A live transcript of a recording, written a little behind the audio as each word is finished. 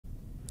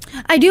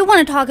I do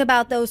want to talk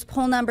about those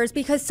poll numbers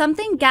because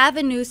something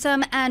Gavin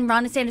Newsom and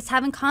Ron DeSantis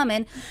have in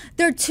common,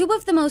 they're two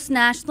of the most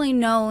nationally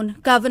known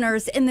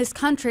governors in this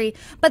country,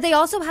 but they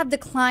also have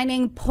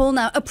declining poll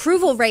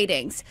approval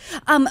ratings.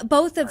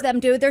 Both of them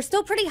do. They're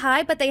still pretty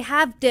high, but they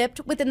have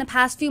dipped within the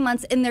past few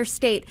months in their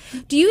state.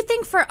 Do you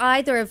think for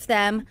either of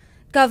them,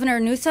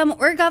 Governor Newsom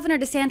or Governor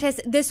DeSantis,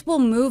 this will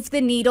move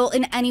the needle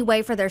in any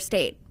way for their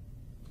state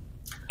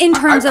in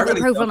terms of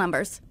approval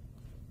numbers?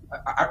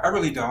 I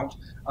really don't.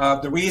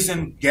 The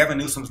reason Gavin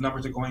Newsom's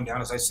numbers are going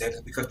down, as I said, is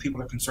because people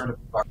are concerned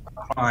about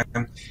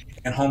crime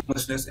and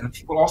homelessness, and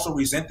people also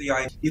resent the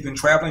idea. He's been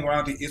traveling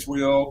around to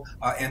Israel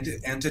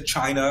and to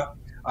China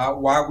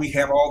while we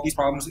have all these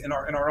problems in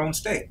our own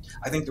state.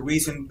 I think the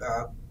reason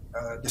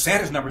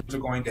DeSantis numbers are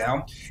going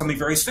down is something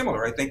very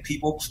similar. I think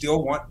people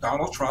still want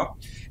Donald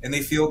Trump, and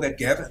they feel that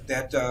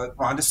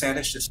Ron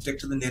DeSantis should stick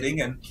to the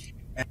knitting and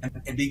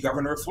be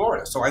governor of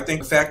Florida. So I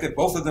think the fact that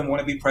both of them want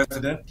to be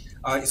president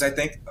is, I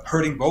think,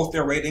 hurting both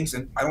their ratings,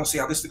 and I don't see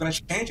how this is going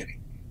to change any.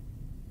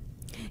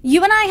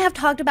 You and I have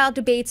talked about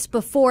debates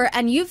before,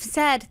 and you've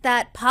said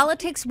that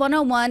Politics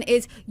 101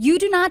 is you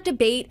do not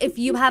debate if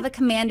you have a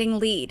commanding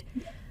lead.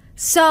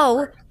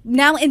 So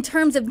now in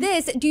terms of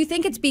this, do you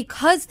think it's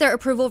because their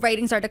approval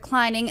ratings are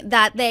declining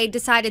that they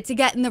decided to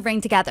get in the ring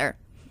together?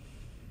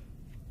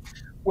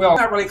 Well, I'm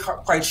not really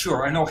quite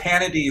sure. I know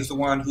Hannity is the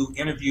one who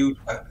interviewed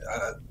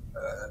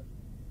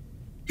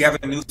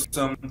Gavin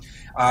Newsom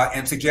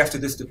and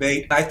suggested this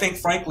debate. I think,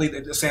 frankly,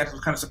 that DeSantis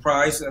was kind of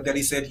surprised that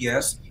he said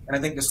yes, and I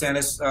think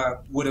DeSantis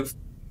would have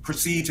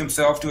perceived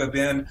himself to have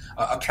been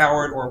a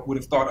coward, or would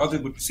have thought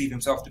others would perceive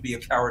himself to be a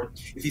coward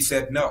if he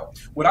said no.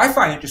 What I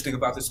find interesting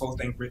about this whole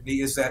thing, Brittany,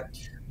 is that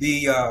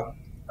the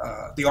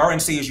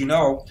RNC, as you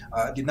know,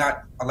 did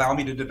not allow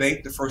me to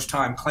debate the first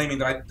time, claiming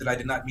that I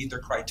did not meet their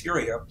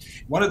criteria.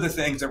 One of the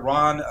things that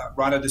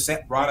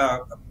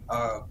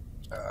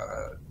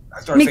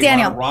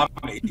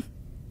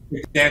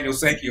McDaniel,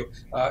 thank you.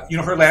 You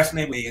know, her last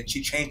name, and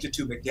she changed it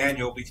to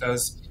McDaniel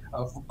because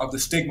of the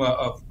stigma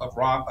of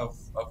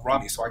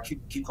Romney. So I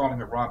keep calling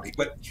her Romney.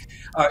 But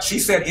she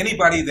said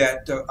anybody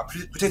that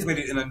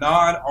participated in a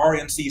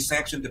non-RNC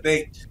sanctioned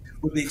debate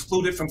would be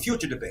excluded from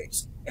future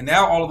debates. And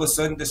now all of a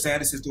sudden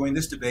DeSantis is doing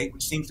this debate,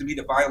 which seems to me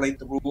to violate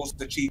the rules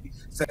that she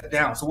set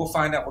down. So we'll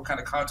find out what kind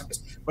of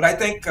consequence. But I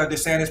think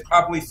DeSantis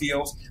probably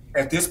feels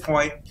at this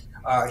point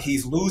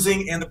he's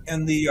losing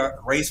in the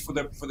race for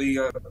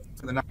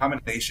the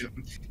nomination.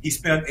 He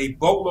spent a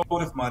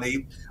boatload of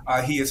money.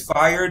 He has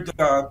fired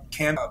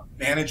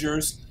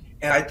managers,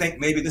 and I think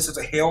maybe this is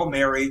a Hail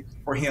Mary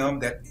for him,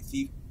 that if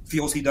he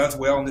feels he does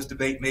well in this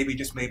debate, maybe,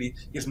 just maybe,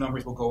 his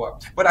numbers will go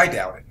up. But I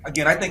doubt it.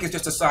 Again, I think it's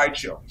just a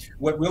sideshow.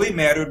 What really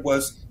mattered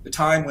was the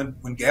time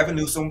when Gavin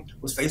Newsom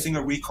was facing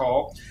a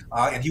recall,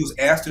 and he was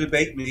asked to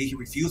debate me. He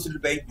refused to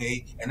debate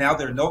me, and now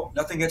there's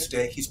nothing at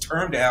stake. He's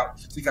turned out,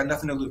 so he's got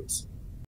nothing to lose.